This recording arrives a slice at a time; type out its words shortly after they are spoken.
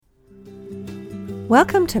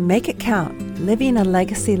Welcome to Make It Count, living a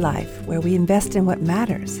legacy life where we invest in what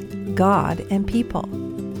matters, God and people.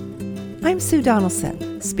 I'm Sue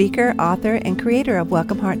Donaldson, speaker, author, and creator of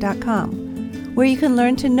WelcomeHeart.com, where you can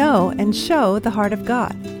learn to know and show the heart of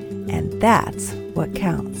God. And that's what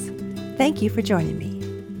counts. Thank you for joining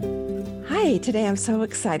me. Hi, today I'm so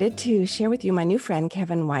excited to share with you my new friend,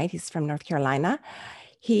 Kevin White. He's from North Carolina.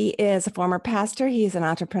 He is a former pastor. He's an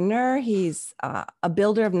entrepreneur. He's a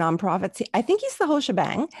builder of nonprofits. I think he's the whole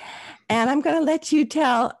shebang. And I'm going to let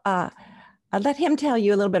him tell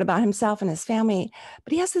you a little bit about himself and his family.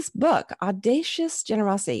 But he has this book, Audacious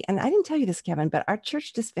Generosity. And I didn't tell you this, Kevin, but our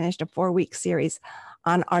church just finished a 4-week series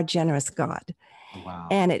on our generous God. Wow.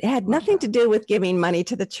 And it had nothing to do with giving money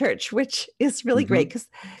to the church, which is really great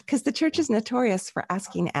because the church is notorious for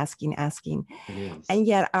asking. It is. And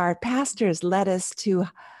yet our pastors led us to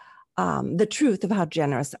the truth of how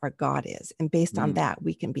generous our God is. And based on that,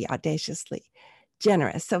 we can be audaciously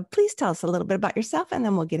generous. So please tell us a little bit about yourself, and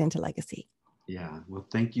then we'll get into legacy. Yeah. Well,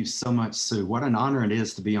 thank you so much, Sue. What an honor it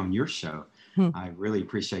is to be on your show. I really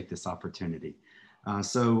appreciate this opportunity.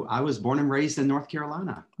 So I was born and raised in North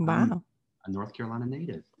Carolina. Wow. A North Carolina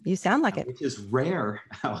native. You sound like it. Which is rare.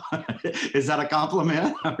 Is that a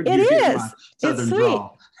compliment? It is. Southern It's sweet.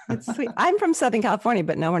 drawl? It's sweet. I'm from Southern California,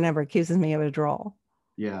 but no one ever accuses me of a drawl.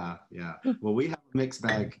 Yeah. Well, we have a mixed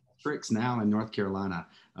bag of tricks now in North Carolina.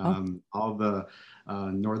 All the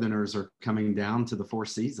Northerners are coming down to the Four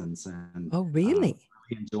Seasons. And oh, really?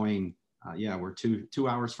 Enjoying. We're two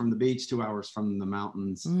hours from the beach, 2 hours from the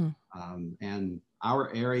mountains. And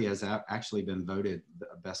our area has actually been voted the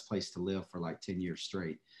best place to live for like 10 years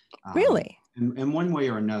straight. Really? And one way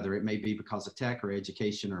or another, it may be because of tech or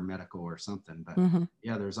education or medical or something. But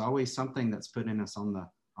there's always something that's putting us on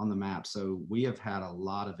the map. So we have had a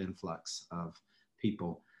lot of influx of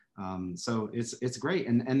people. So it's great.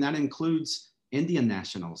 And that includes Indian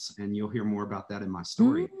nationals. And you'll hear more about that in my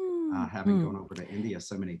story. Having gone over to India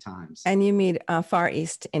so many times. And you mean Far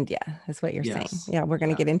East India is what you're saying. Yeah, we're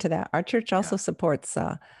going to get into that. Our church also supports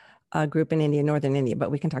a group in India, Northern India,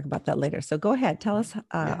 but we can talk about that later. So go ahead. Tell us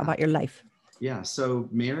about your life. Yeah, so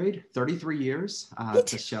married 33 years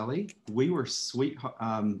to Shelley. We were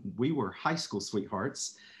we were high school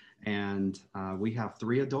sweethearts, and we have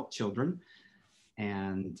 3 adult children.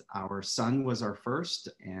 And our son was our first,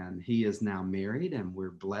 and he is now married, and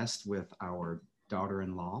we're blessed with our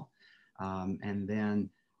daughter-in-law. And then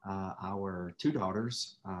our 2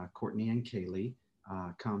 daughters, Courtney and Kaylee,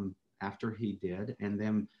 come after he did. And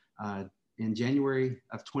then in January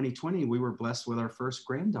of 2020, we were blessed with our first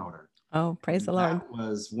granddaughter. Oh, praise the Lord. That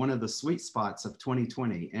was one of the sweet spots of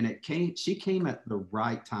 2020. And she came at the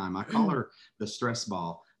right time. I call her the stress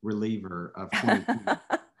ball reliever of 2020.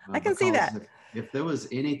 I can see that. If there was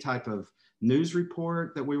any type of news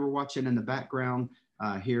report that we were watching in the background,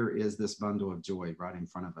 here is this bundle of joy right in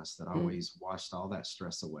front of us that always washed all that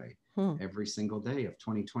stress away every single day of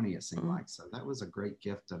 2020, it seemed like. So that was a great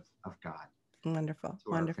gift of God. Wonderful.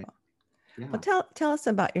 Yeah. Well, tell us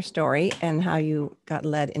about your story and how you got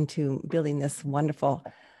led into building this wonderful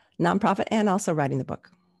nonprofit and also writing the book.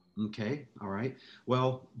 Okay. All right.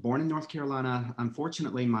 Well, born in North Carolina,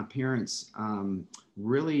 unfortunately, my parents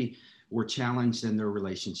really were challenged in their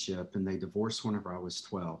relationship, and they divorced whenever I was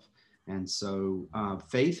 12. And so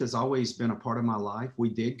faith has always been a part of my life. We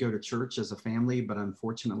did go to church as a family, but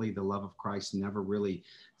unfortunately, the love of Christ never really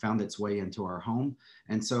found its way into our home.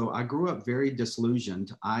 And so I grew up very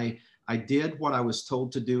disillusioned. I did what I was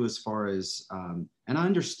told to do as far as, and I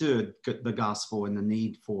understood the gospel and the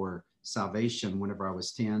need for salvation whenever I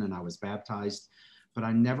was 10 and I was baptized, but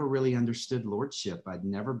I never really understood lordship. I'd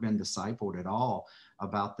never been discipled at all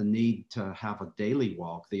about the need to have a daily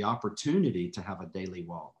walk, the opportunity to have a daily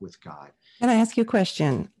walk with God. Can I ask you a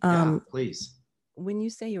question? Yeah, please. When you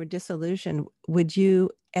say you were disillusioned, would you,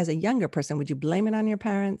 as a younger person, would you blame it on your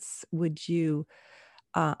parents? Would you,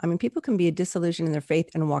 people can be disillusioned in their faith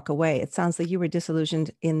and walk away. It sounds like you were disillusioned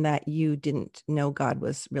in that you didn't know God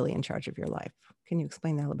was really in charge of your life. Can you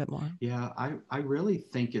explain that a little bit more? Yeah, I really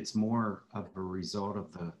think it's more of a result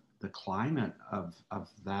of the climate of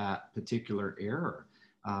that particular era.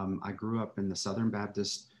 I grew up in the Southern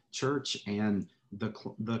Baptist Church, and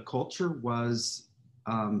the culture was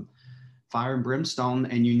fire and brimstone,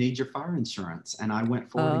 and you need your fire insurance. And I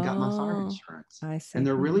went forward and got my fire insurance. I see. And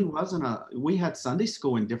there really wasn't we had Sunday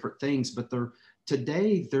school and different things, but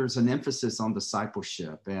today there's an emphasis on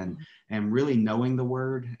discipleship and really knowing the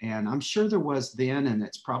word. And I'm sure there was then, and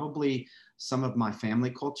it's probably some of my family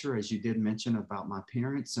culture, as you did mention about my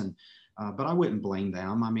parents. And but I wouldn't blame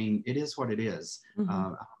them. I mean, it is what it is.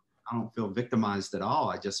 I don't feel victimized at all.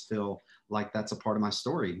 I just feel like that's a part of my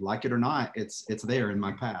story. Like it or not, it's there in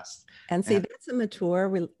my past. And see, And, that's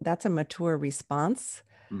a mature response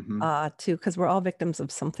to, because we're all victims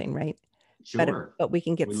of something, right? sure. But we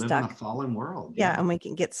can get We live in a stuck. fallen world. Yeah, Yeah. and we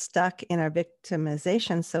can get stuck in our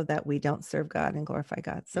victimization so that we don't serve God and glorify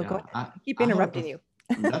God. So go Yeah. ahead. I keep I had a interrupting you.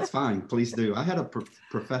 That's fine. Please do. I had a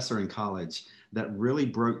professor in college that really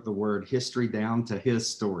broke the word history down to his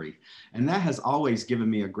story. And that has always given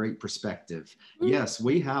me a great perspective. Yes,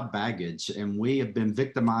 we have baggage and we have been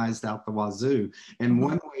victimized out the wazoo in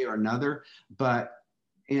one way or another. But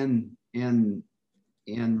in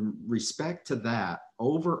respect to that,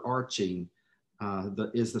 overarching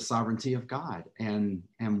is the sovereignty of God. And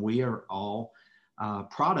we are all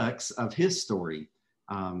products of his story.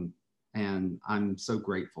 And I'm so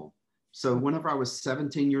grateful. So whenever I was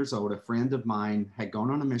 17 years old, a friend of mine had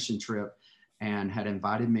gone on a mission trip and had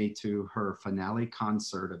invited me to her finale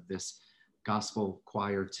concert of this gospel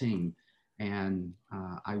choir team. And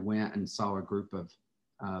I went and saw a group of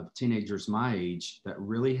teenagers my age that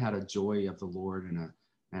really had a joy of the Lord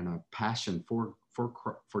and a passion for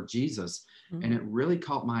Jesus. And it really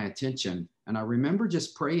caught my attention. And I remember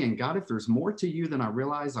just praying, God, if there's more to you than I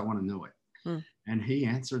realize, I want to know it. And he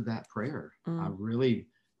answered that prayer.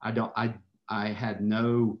 I had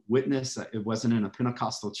no witness. It wasn't in a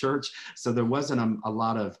Pentecostal church. So there wasn't a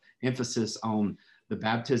lot of emphasis on the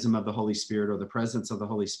baptism of the Holy Spirit or the presence of the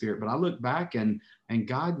Holy Spirit. But I look back and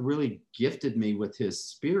God really gifted me with his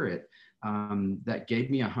spirit that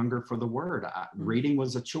gave me a hunger for the word. Reading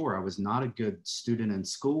was a chore. I was not a good student in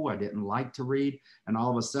school. I didn't like to read. And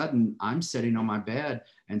all of a sudden I'm sitting on my bed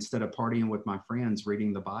instead of partying with my friends,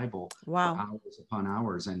 reading the Bible for hours upon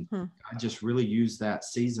hours. And I just really used that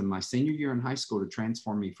season, my senior year in high school, to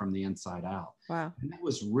transform me from the inside out. Wow. And that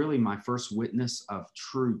was really my first witness of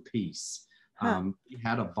true peace. We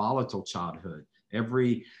had a volatile childhood.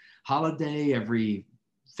 Every holiday, every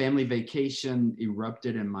family vacation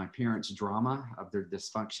erupted in my parents' drama of their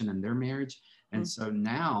dysfunction in their marriage. And so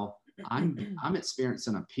now I'm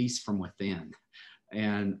experiencing a peace from within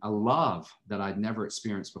and a love that I'd never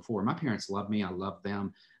experienced before. My parents loved me. I loved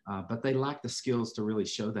them. But they lacked the skills to really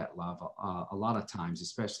show that love a lot of times,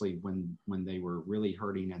 especially when they were really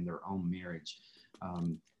hurting in their own marriage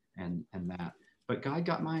and that. But God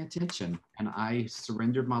got my attention and I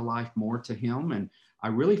surrendered my life more to him. And I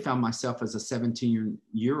really found myself as a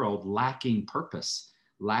 17-year-old lacking purpose,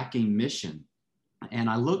 lacking mission. And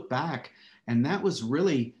I look back and that was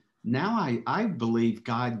really, now I believe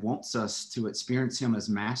God wants us to experience him as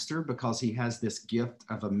master because he has this gift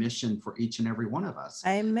of a mission for each and every one of us.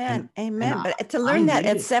 Amen. And But to learn that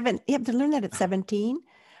at 7, you have to learn that at 17.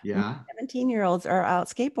 Yeah. 17-year-olds are out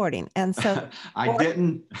skateboarding. And so I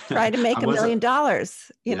didn't try to make $1 million,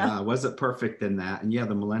 you know. I wasn't perfect in that. And yeah,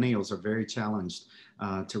 the millennials are very challenged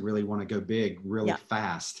to really want to go big really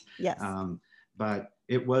fast. Yes. But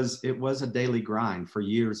it was a daily grind for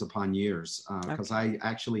years upon years because I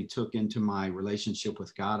actually took into my relationship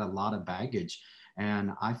with God a lot of baggage.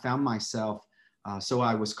 And I found myself, so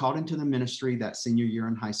I was called into the ministry that senior year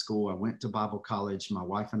in high school. I went to Bible college. My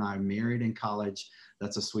wife and I married in college.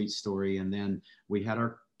 That's a sweet story. And then we had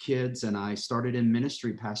our kids and I started in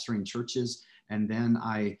ministry, pastoring churches. And then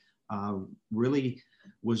I really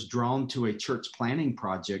was drawn to a church planning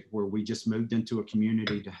project where we just moved into a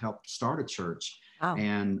community to help start a church. Wow.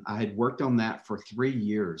 And I had worked on that for 3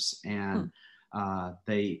 years and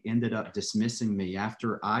they ended up dismissing me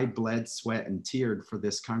after I bled, sweat, and teared for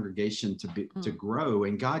this congregation to grow.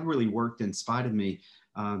 And God really worked in spite of me.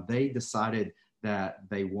 They decided that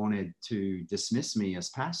they wanted to dismiss me as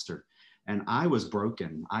pastor. And I was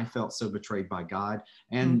broken. I felt so betrayed by God.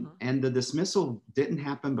 And the dismissal didn't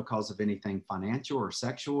happen because of anything financial or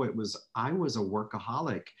sexual. I was a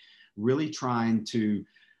workaholic, really trying to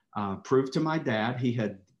prove to my dad. He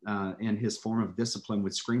had, in his form of discipline,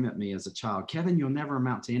 would scream at me as a child, "Kevin, you'll never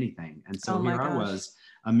amount to anything." And so here I was,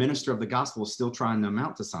 a minister of the gospel, still trying to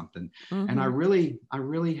amount to something. And I really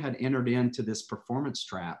had entered into this performance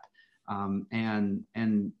trap. And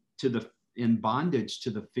in bondage to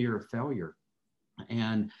the fear of failure.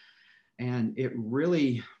 And it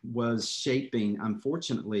really was shaping,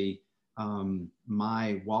 unfortunately,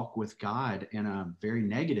 my walk with God in a very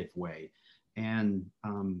negative way. And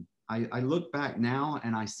I look back now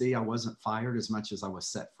and I see I wasn't fired as much as I was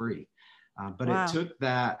set free. But wow.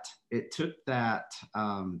 it took that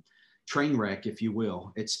train wreck, if you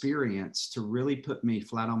will, experience to really put me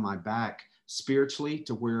flat on my back spiritually,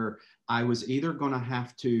 to where I was either going to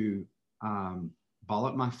have to ball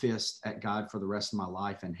up my fist at God for the rest of my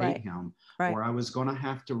life and hate him, or I was going to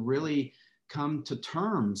have to really come to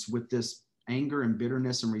terms with this anger and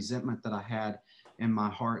bitterness and resentment that I had in my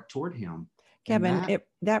heart toward him. And Kevin,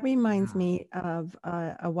 that reminds yeah. me of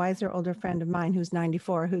a wiser older friend of mine who's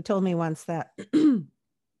 94, who told me once that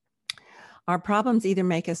our problems either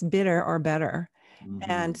make us bitter or better.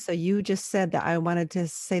 And so you just said that. I wanted to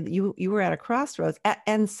say that you were at a crossroads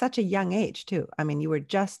and such a young age too. I mean, you were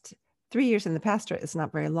just 3 years in the pastorate. It's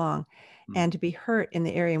not very long. And to be hurt in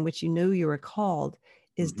the area in which you knew you were called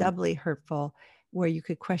is doubly hurtful, where you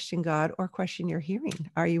could question God or question your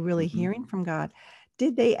hearing. Are you really hearing from God?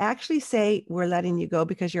 Did they actually say, we're letting you go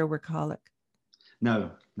because you're a workaholic?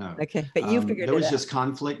 No. Okay, but you figured there was it out. just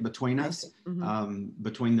conflict between us,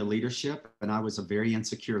 between the leadership, and I was a very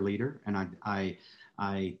insecure leader, and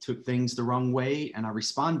I took things the wrong way, and I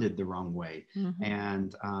responded the wrong way,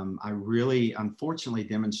 and I really, unfortunately,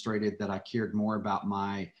 demonstrated that I cared more about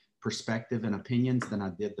my perspective and opinions than I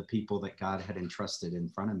did the people that God had entrusted in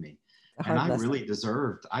front of me, and I really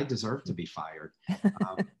deserved to be fired,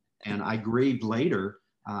 and I grieved later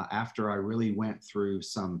after I really went through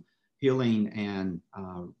some healing and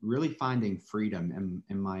really finding freedom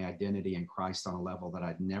in my identity in Christ on a level that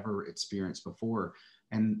I'd never experienced before.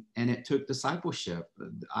 And it took discipleship.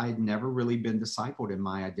 I had never really been discipled in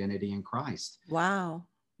my identity in Christ. Wow.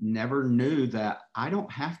 Never knew that I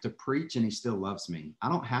don't have to preach and he still loves me. I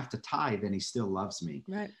don't have to tithe and he still loves me.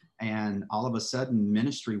 Right. And all of a sudden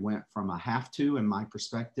ministry went from a have to, in my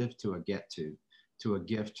perspective, to a get to a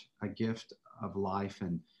gift of life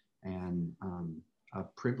and a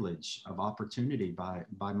privilege of opportunity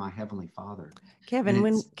by my Heavenly Father. Kevin,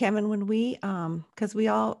 when we, because we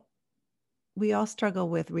all struggle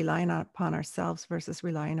with relying upon ourselves versus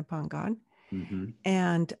relying upon God.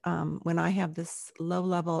 And when I have this low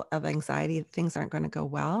level of anxiety that things aren't going to go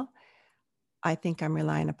well, I think I'm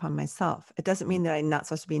relying upon myself. It doesn't mean that I'm not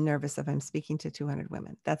supposed to be nervous if I'm speaking to 200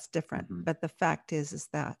 women. That's different. But the fact is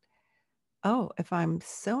that, if I'm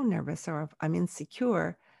so nervous or if I'm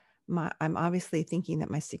insecure, I'm obviously thinking that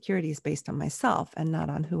my security is based on myself and not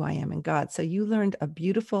on who I am in God. So you learned a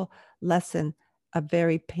beautiful lesson, a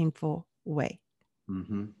very painful way.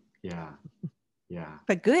 Yeah.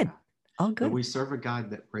 But good. Yeah. All good. But we serve a God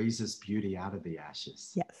that raises beauty out of the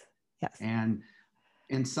ashes. Yes. And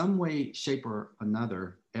in some way, shape, or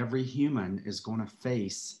another, every human is going to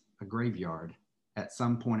face a graveyard at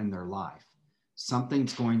some point in their life.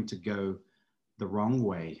 Something's going to go the wrong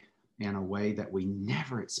way, in a way that we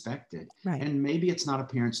never expected. Right. And maybe it's not a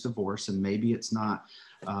parent's divorce, and maybe it's not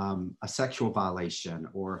a sexual violation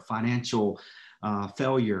or a financial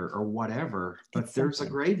failure or whatever, but there's a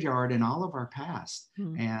graveyard in all of our past.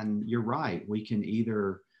 And you're right. We can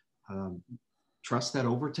either trust that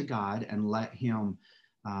over to God and let him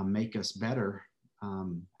make us better.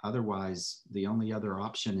 Otherwise, the only other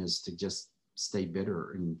option is to just stay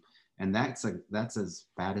bitter, and that's as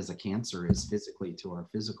bad as a cancer is physically to our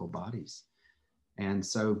physical bodies. And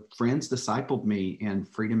so friends discipled me in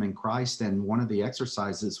freedom in Christ, and one of the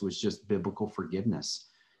exercises was just biblical forgiveness.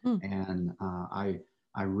 And I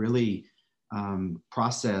really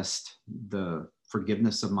processed the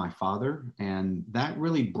forgiveness of my father, and that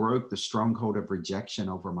really broke the stronghold of rejection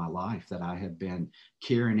over my life that I had been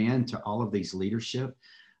carrying into all of these leadership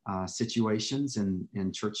situations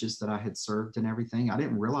in churches that I had served and everything. I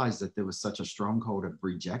didn't realize that there was such a stronghold of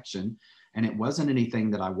rejection, and it wasn't anything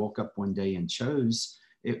that I woke up one day and chose.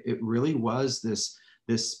 It really was this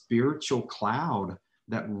spiritual cloud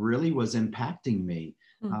that really was impacting me.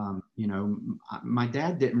 My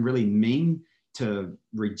dad didn't really mean to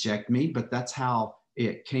reject me, but that's how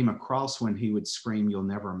it came across when he would scream, "You'll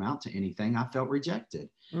never amount to anything." I felt rejected.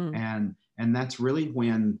 And that's really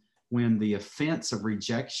when the offense of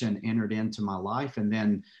rejection entered into my life. And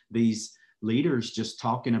then these leaders just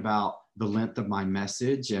talking about the length of my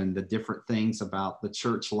message and the different things about the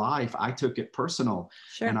church life, I took it personal.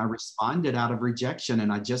 Sure. And I responded out of rejection,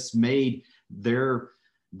 and I just made their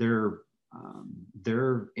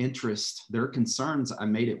interest, their concerns, I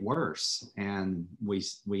made it worse. And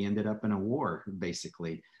we ended up in a war,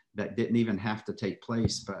 basically, that didn't even have to take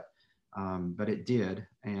place, but it did.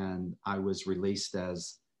 And I was released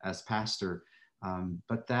as pastor.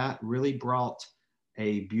 But that really brought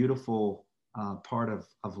a beautiful part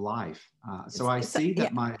of life. So I see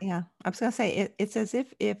that I was going to say, it's as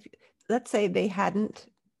if let's say they hadn't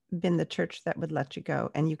been the church that would let you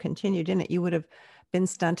go and you continued in it, you would have been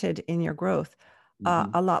stunted in your growth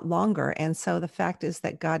a lot longer. And so the fact is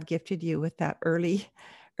that God gifted you with that early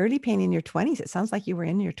pain in your 20s. It sounds like you were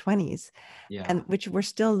in your 20s, and which we're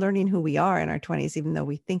still learning who we are in our 20s, even though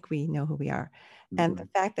we think we know who we are. And the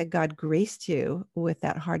fact that God graced you with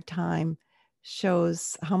that hard time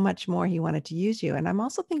shows how much more he wanted to use you. And I'm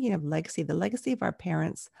also thinking of legacy, the legacy of our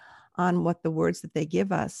parents on what the words that they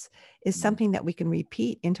give us is something that we can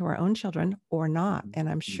repeat into our own children or not. And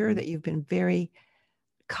I'm sure that you've been very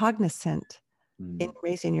cognizant in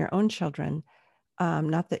raising your own children.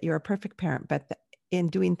 Not that you're a perfect parent, but in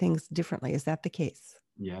doing things differently. Is that the case?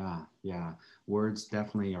 Yeah, yeah. Words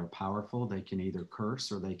definitely are powerful. They can either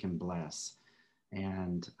curse or they can bless.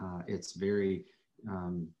 And it's very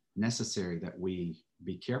necessary that we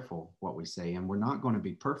be careful what we say. And we're not going to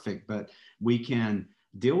be perfect, but we can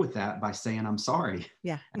deal with that by saying, I'm sorry.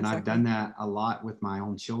 Yeah, and I've done that a lot with my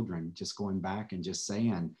own children, just going back and just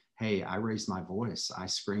saying, hey, I raised my voice. I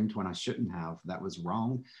screamed when I shouldn't have. That was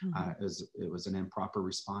wrong. It was an improper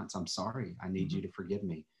response. I'm sorry. I need you to forgive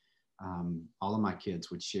me. All of my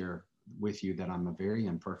kids would share with you that I'm a very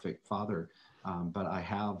imperfect father, but I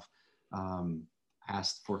have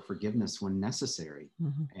asked for forgiveness when necessary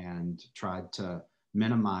and tried to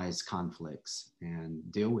minimize conflicts and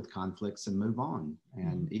deal with conflicts and move on,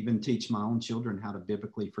 and even teach my own children how to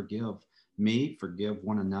biblically forgive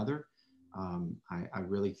one another. I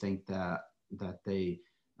really think that they,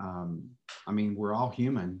 I mean, we're all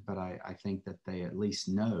human, but I think that they at least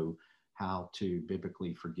know how to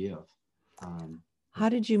biblically forgive. How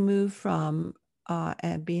did you move from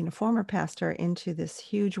being a former pastor into this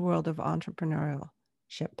huge world of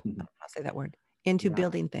entrepreneurship? I'll say that word, into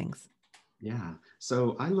building things. Yeah.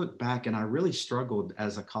 So I look back and I really struggled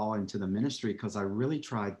as a call into the ministry because I really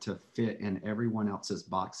tried to fit in everyone else's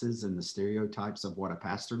boxes and the stereotypes of what a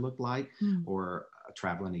pastor looked like, or a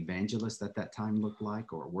traveling evangelist at that time looked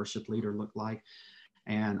like, or a worship leader looked like.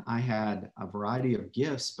 And I had a variety of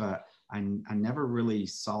gifts, but I never really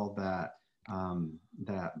saw that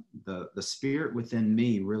that the spirit within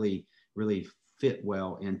me really fit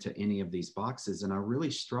well into any of these boxes. And I really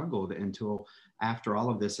struggled until after all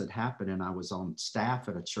of this had happened, and I was on staff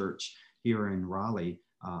at a church here in Raleigh,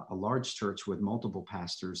 a large church with multiple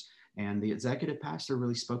pastors. And the executive pastor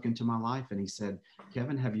really spoke into my life, and he said,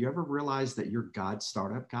 Kevin, have you ever realized that you're God's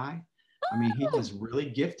startup guy? I mean, he has really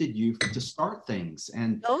gifted you to start things.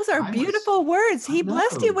 And those are beautiful words. He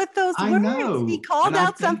blessed you with those words. Know. He called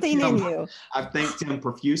out something in you. I've thanked him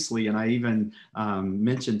profusely. And I even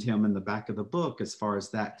mentioned him in the back of the book as far as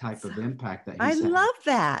that type of impact that he's had. I love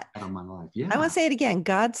that. On my life. Yeah. I want to say it again.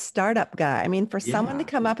 God's startup guy. I mean, for someone to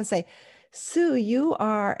come up and say, Sue, you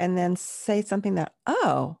are, and then say something that,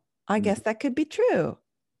 oh, I guess that could be true.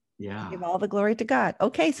 Yeah. Give all the glory to God.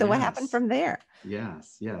 Okay. So what happened from there?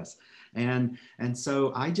 Yes. Yes. And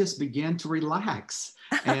so I just began to relax.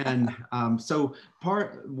 And so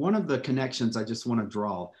one of the connections I just want to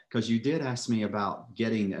draw, because you did ask me about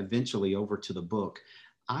getting eventually over to the book.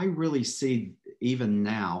 I really see even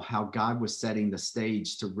now how God was setting the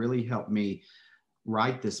stage to really help me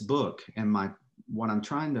write this book. And what I'm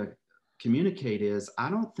trying to communicate is, I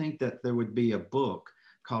don't think that there would be a book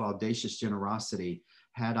called Audacious Generosity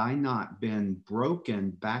had I not been broken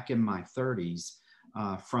back in my 30s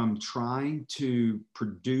from trying to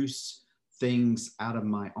produce things out of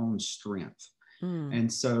my own strength.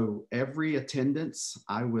 And so every attendance,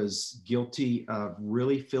 I was guilty of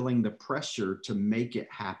really feeling the pressure to make it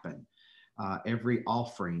happen. Every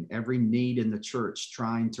offering, every need in the church,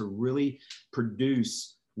 trying to really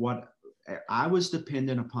produce what I was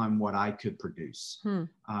dependent upon, what I could produce.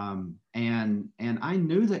 And I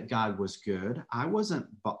knew that God was good. I wasn't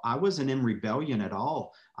in rebellion at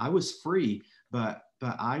all. I was free, but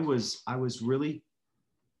I was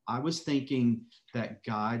thinking that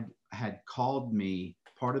God had called me.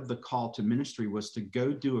 Part of the call to ministry was to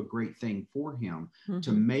go do a great thing for him,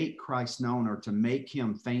 to make Christ known or to make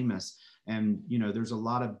him famous. And, there's a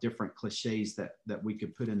lot of different cliches that we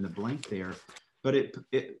could put in the blank there, but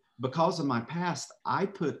because of my past, I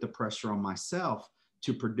put the pressure on myself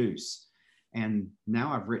to produce. And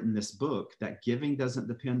now I've written this book that giving doesn't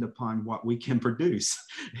depend upon what we can produce.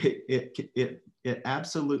 It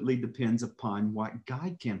absolutely depends upon what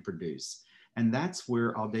God can produce. And that's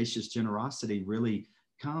where audacious generosity really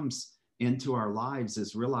comes into our lives,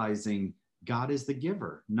 is realizing God is the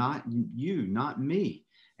giver, not you, not me.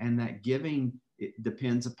 And that giving, it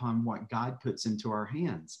depends upon what God puts into our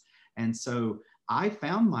hands. And so I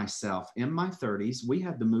found myself in my 30s. We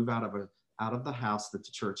had to move out of the house that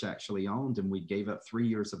the church actually owned, and we gave up 3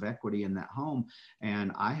 years of equity in that home.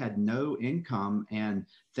 And I had no income, and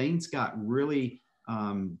things got really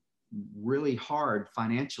hard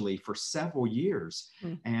financially for several years.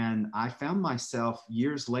 And I found myself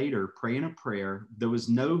years later praying a prayer. There was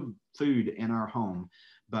no food in our home,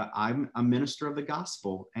 but I'm a minister of the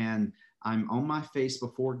gospel, and I'm on my face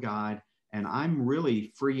before God, and I'm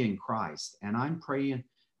really free in Christ. And I'm praying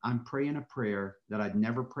a prayer that I'd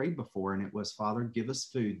never prayed before. And it was, Father, give us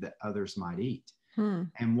food that others might eat. Hmm.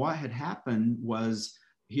 And what had happened was,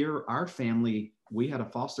 here, our family, we had a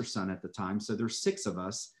foster son at the time. So there's 6 of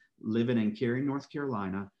us living in Cary, North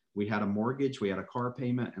Carolina. We had a mortgage, we had a car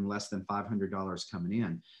payment, and less than $500 coming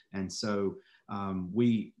in. And so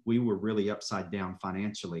we were really upside down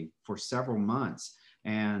financially for several months.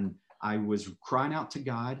 And I was crying out to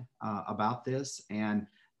God about this. And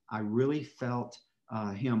I really felt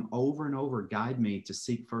him over and over guide me to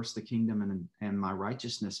seek first the kingdom and my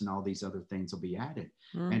righteousness, and all these other things will be added.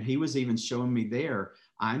 Hmm. And he was even showing me there,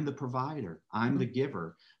 I'm the provider, I'm the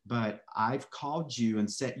giver, but I've called you and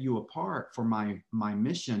set you apart for my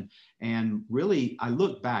mission. And really, I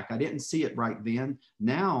look back, I didn't see it right then.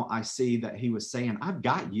 Now I see that he was saying, I've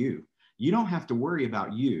got you. You don't have to worry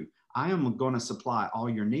about you. I am going to supply all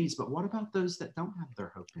your needs. But what about those that don't have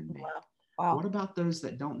their hope in me? Wow. Wow. What about those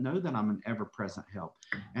that don't know that I'm an ever-present help?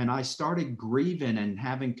 And I started grieving and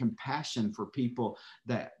having compassion for people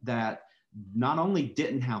that not only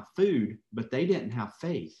didn't have food, but they didn't have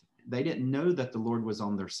faith. They didn't know that the Lord was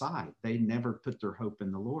on their side. They never put their hope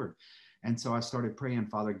in the Lord. And so I started praying,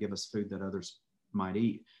 Father, give us food that others might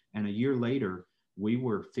eat. And a year later, we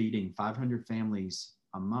were feeding 500 families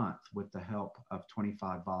a month with the help of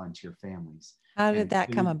 25 volunteer families. How did And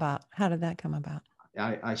that come food, about? How did that come about?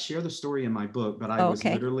 I share the story in my book, but I Oh, was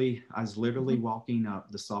okay. literally walking up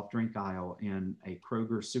the soft drink aisle in a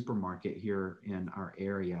Kroger supermarket here in our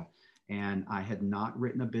area. And I had not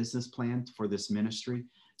written a business plan for this ministry.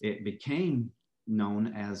 It became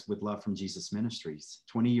known as With Love from Jesus Ministries.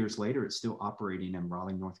 20 years later, it's still operating in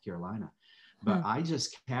Raleigh, North Carolina. But I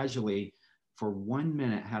just casually, for 1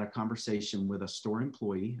 minute, had a conversation with a store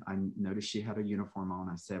employee. I noticed she had a uniform on.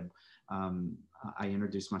 I said, I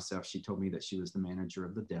introduced myself. She told me that she was the manager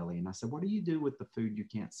of the deli. And I said, what do you do with the food you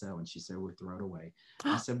can't sell? And she said, we throw it away.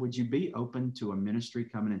 I said, would you be open to a ministry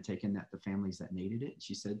coming and taking that to families that needed it? And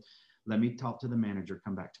she said, let me talk to the manager.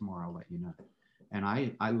 Come back tomorrow. I'll let you know. And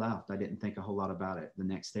I left. I didn't think a whole lot about it. The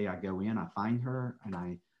next day I go in, I find her,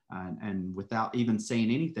 and without even saying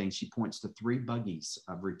anything, she points to 3 buggies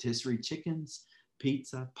of rotisserie chickens,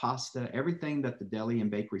 pizza, pasta, everything that the deli and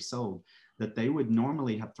bakery sold that they would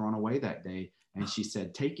normally have thrown away that day. And she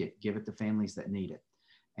said, take it, give it to families that need it.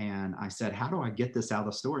 And I said, how do I get this out of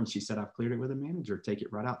the store? And she said, I've cleared it with a manager. Take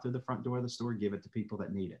it right out through the front door of the store, give it to people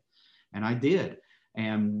that need it. And I did.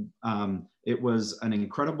 And it was an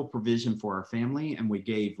incredible provision for our family. And we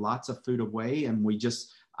gave lots of food away. And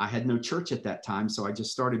I had no church at that time. So I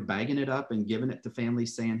just started bagging it up and giving it to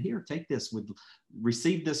families, saying, here, take this,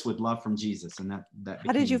 receive this with love from Jesus. And that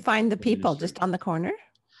How did you find the people? ministry. Just on the corner?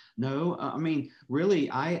 No, I mean,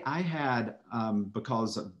 really, I had,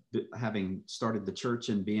 because of having started the church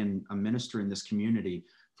and being a minister in this community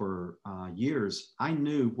for years, I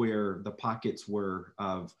knew where the pockets were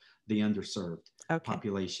of the underserved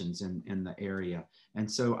populations in the area. And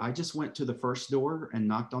so I just went to the first door and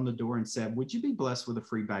knocked on the door and said, would you be blessed with a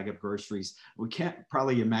free bag of groceries? We can't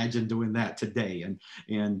probably imagine doing that today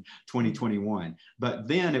in 2021. But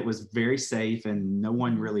then it was very safe and no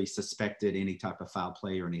one really suspected any type of foul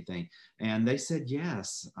play or anything. And they said,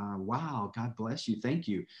 yes, wow, God bless you. Thank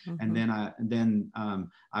you. And then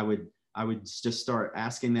I would just start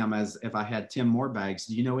asking them, as if I had 10 more bags,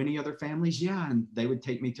 do you know any other families? Yeah. And they would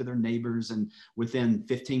take me to their neighbors, and within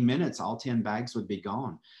 15 minutes, all 10 bags would be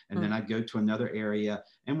gone. And then I'd go to another area,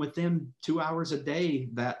 and within 2 hours a day,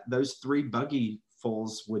 those 3 buggy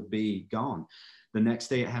fulls would be gone. The next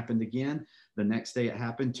day it happened again. The next day it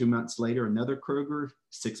happened. 2 months later, another Kroger.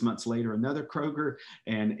 6 months later, another Kroger.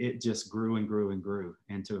 And it just grew and grew and grew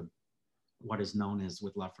into what is known as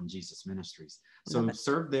With Love from Jesus Ministries. So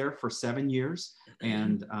served there for 7 years,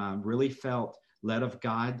 and really felt led of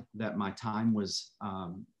God that my time was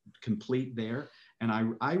complete there. And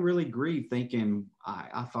I really grieved, thinking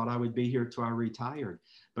I thought I would be here till I retired.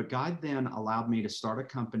 But God then allowed me to start a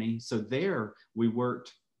company. So there we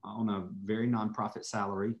worked on a very nonprofit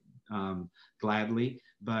salary, gladly,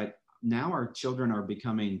 but now our children are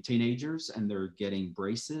becoming teenagers and they're getting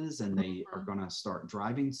braces, and they are going to start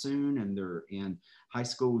driving soon, and they're in high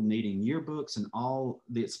school needing yearbooks, and all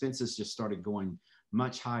the expenses just started going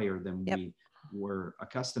much higher than we were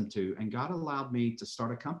accustomed to. And God allowed me to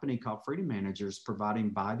start a company called Freedom Managers, providing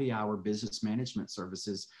by the hour business management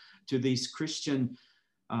services to these Christian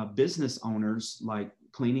business owners, like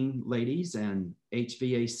cleaning ladies and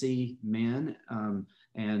HVAC men,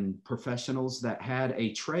 and professionals that had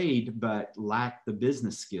a trade but lacked the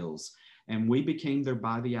business skills. And we became their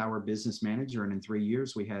by the hour business manager. And in 3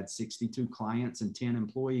 years, we had 62 clients and 10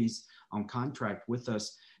 employees on contract with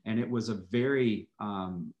us. And it was a very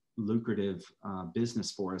lucrative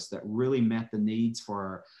business for us that really met the needs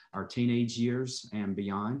for our teenage years and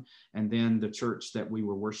beyond. And then the church that we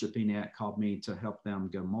were worshiping at called me to help them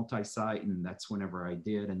go multi-site. And that's whenever I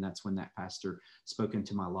did. And that's when that pastor spoke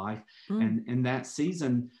into my life. And in that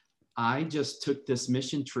season, I just took this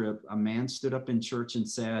mission trip. A man stood up in church and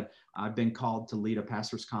said, I've been called to lead a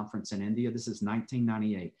pastor's conference in India. This is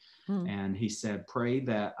 1998. And he said, pray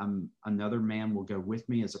that another man will go with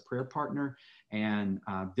me as a prayer partner. And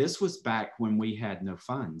this was back when we had no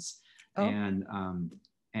funds. And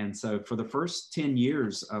so for the first 10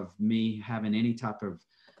 years of me having any type of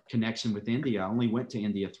connection with India, I only went to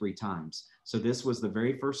India 3 times. So this was the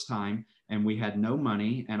very first time, and we had no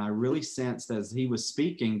money. And I really sensed as he was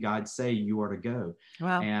speaking, God say, you are to go.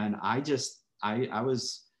 Wow. And I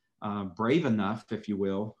was brave enough, if you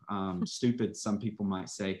will, stupid, some people might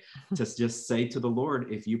say, to just say to the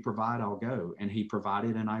Lord, if you provide, I'll go. And he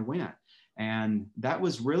provided, and I went. And that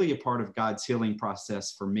was really a part of God's healing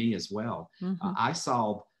process for me as well. I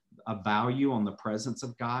saw a value on the presence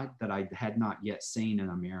of God that I had not yet seen in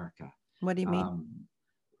America. What do you mean?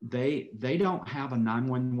 They don't have a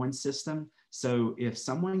 911 system. So if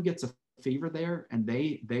someone gets a fever there and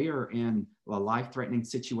they are in a life-threatening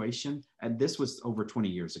situation, and this was over 20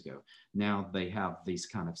 years ago. Now they have these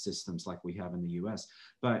kind of systems like we have in the US.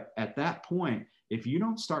 But at that point, if you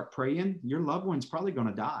don't start praying, your loved one's probably going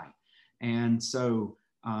to die. And so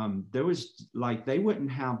there was they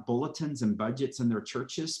wouldn't have bulletins and budgets in their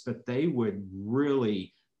churches, but they would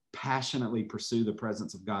really passionately pursue the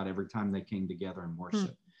presence of God every time they came together and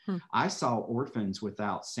worship. I saw orphans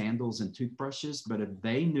without sandals and toothbrushes, but if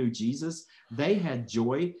they knew Jesus, they had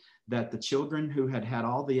joy that the children who had had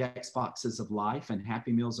all the Xboxes of life and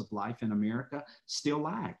Happy Meals of life in America still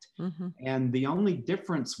lacked. And the only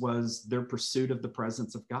difference was their pursuit of the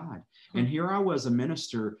presence of God. And here I was a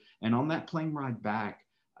minister, and on that plane ride back,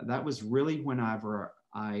 that was really whenever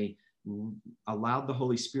I allowed the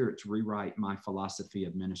Holy Spirit to rewrite my philosophy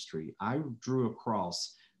of ministry. I drew a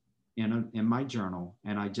cross in my journal,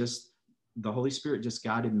 and the Holy Spirit just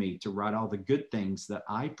guided me to write all the good things that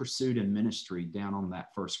I pursued in ministry down on that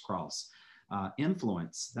first cross.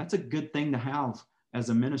 Influence, that's a good thing to have as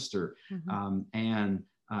a minister. And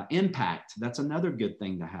impact, that's another good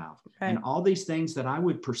thing to have. Right. And all these things that I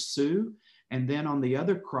would pursue. And then on the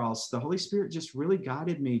other cross, the Holy Spirit just really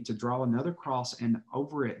guided me to draw another cross, and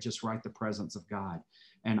over it, just write the presence of God.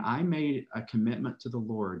 And I made a commitment to the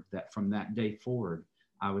Lord that from that day forward,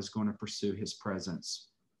 I was going to pursue his presence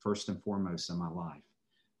first and foremost in my life.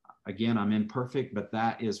 Again, I'm imperfect, but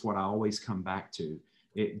that is what I always come back to.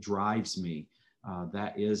 It drives me.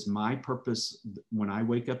 That is my purpose. When I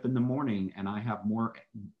wake up in the morning and I have more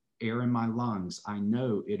air in my lungs, I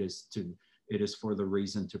know it is for the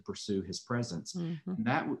reason to pursue his presence.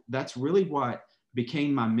 And that's really what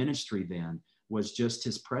became my ministry then, was just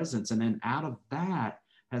his presence. And then out of that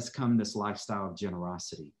has come this lifestyle of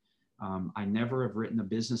generosity. I never have written a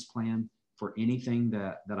business plan for anything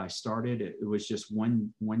that I started. It was just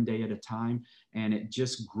one day at a time. And it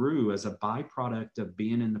just grew as a byproduct of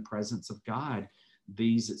being in the presence of God.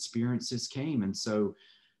 These experiences came. And so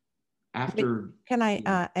after. Can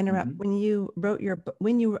I interrupt? When you wrote your book,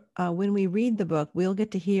 when we read the book, we'll get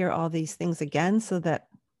to hear all these things again, so that,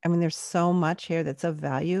 I mean, there's so much here that's of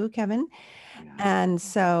value, Kevin. Yeah. And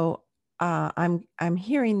so I'm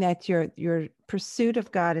hearing that your pursuit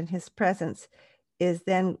of God and his presence is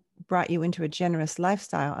then brought you into a generous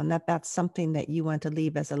lifestyle, and that's something that you want to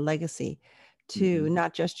leave as a legacy to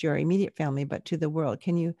not just your immediate family, but to the world.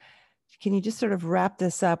 Can you just sort of wrap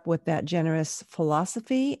this up with that generous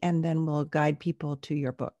philosophy, and then we'll guide people to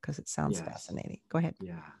your book, because it sounds fascinating. Go ahead.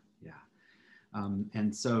 Yeah.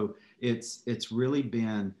 And so it's really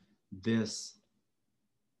been this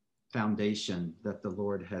foundation that the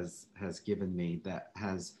Lord has given me that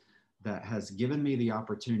has given me the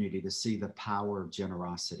opportunity to see the power of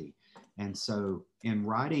generosity. And so in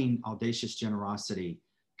writing Audacious Generosity,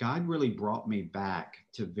 God really brought me back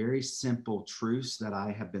to very simple truths that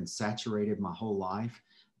I have been saturated my whole life,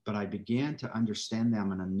 but I began to understand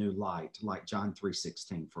them in a new light, like John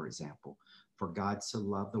 3:16, for example. For God so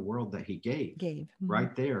loved the world that he gave.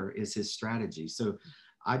 Right there is his strategy. So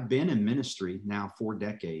I've been in ministry now 4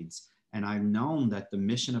 decades, and I've known that the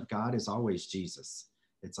mission of God is always Jesus.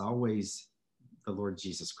 It's always the Lord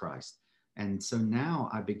Jesus Christ. And so now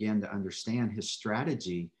I began to understand his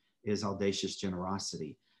strategy is audacious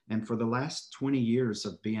generosity. And for the last 20 years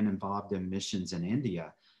of being involved in missions in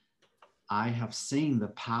India, I have seen the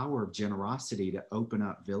power of generosity to open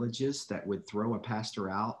up villages that would throw a pastor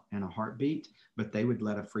out in a heartbeat, but they would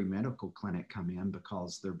let a free medical clinic come in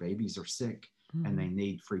because their babies are sick and they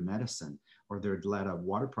need free medicine. or they'd let a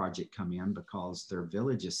water project come in because their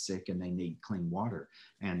village is sick and they need clean water,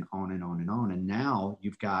 and on and on and on. And now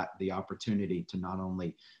you've got the opportunity to not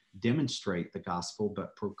only demonstrate the gospel,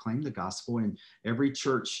 but proclaim the gospel. And every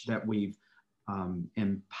church that we've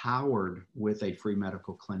empowered with a free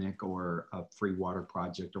medical clinic or a free water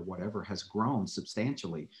project or whatever has grown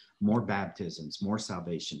substantially. More baptisms, more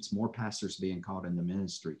salvations, more pastors being called into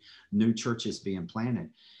ministry, new churches being planted.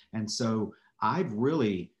 And so I've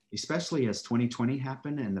really, especially as 2020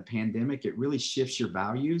 happened and the pandemic, it really shifts your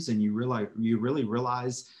values, and you really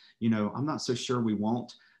realize, I'm not so sure we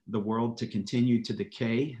want the world to continue to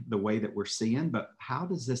decay the way that we're seeing, but how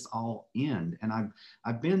does this all end? And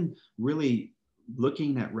I've been really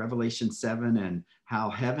looking at Revelation 7 and how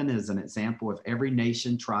heaven is an example of every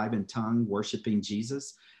nation, tribe, and tongue worshiping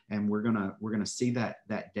Jesus. And we're gonna see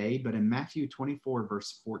that day. But in Matthew 24,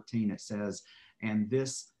 verse 14, it says, and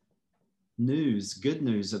this news, good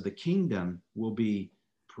news of the kingdom will be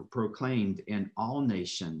proclaimed in all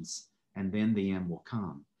nations, and then the end will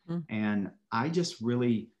come. And I just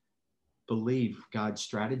really believe God's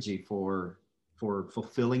strategy for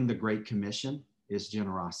fulfilling the Great Commission is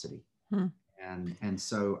generosity. And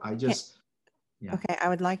so I just, yeah. Okay, I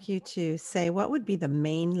would like you to say, what would be the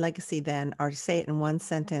main legacy then, or say it in one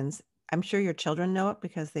sentence. I'm sure your children know it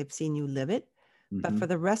because they've seen you live it. But for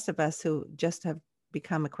the rest of us who just have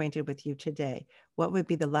become acquainted with you today, what would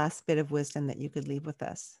be the last bit of wisdom that you could leave with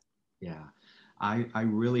us? Yeah, I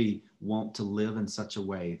really want to live in such a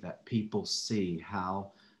way that people see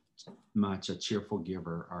how much a cheerful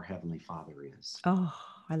giver our Heavenly Father is. Oh,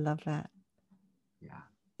 I love that. Yeah.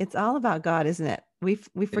 It's all about God, isn't it? We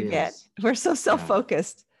forget. We're so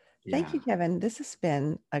self-focused. Yeah. Thank you, Kevin. This has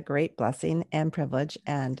been a great blessing and privilege,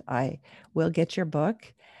 and I will get your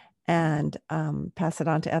book and pass it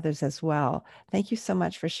on to others as well. Thank you so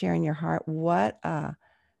much for sharing your heart. What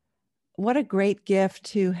a great gift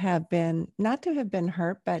to have been, not to have been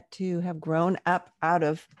hurt, but to have grown up out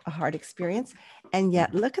of a hard experience. And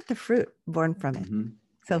yet look at the fruit born from it.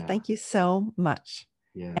 So thank you so much.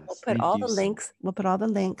 Yes, we'll put all the links. We'll put all the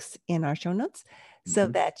links in our show notes so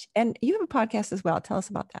that, and you have a podcast as well. Tell us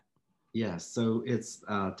about that. Yes. So it's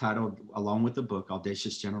titled, along with the book,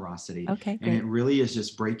 Audacious Generosity. Okay, great. And it really is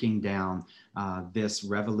just breaking down this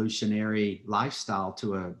revolutionary lifestyle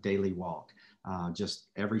to a daily walk. Just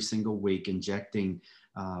every single week, injecting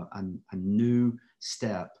a new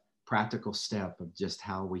step, practical step of just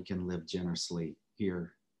how we can live generously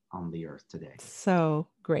here on the earth today. So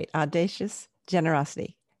great. Audacious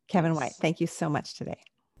Generosity. Kevin White, thank you so much today.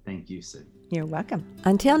 Thank you, Sue. You're welcome.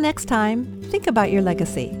 Until next time, think about your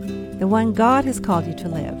legacy, the one God has called you to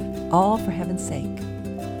live, all for heaven's sake.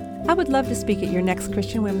 I would love to speak at your next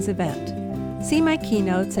Christian Women's event. See my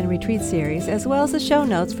keynotes and retreat series, as well as the show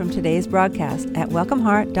notes from today's broadcast at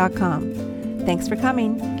welcomeheart.com. Thanks for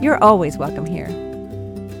coming. You're always welcome here.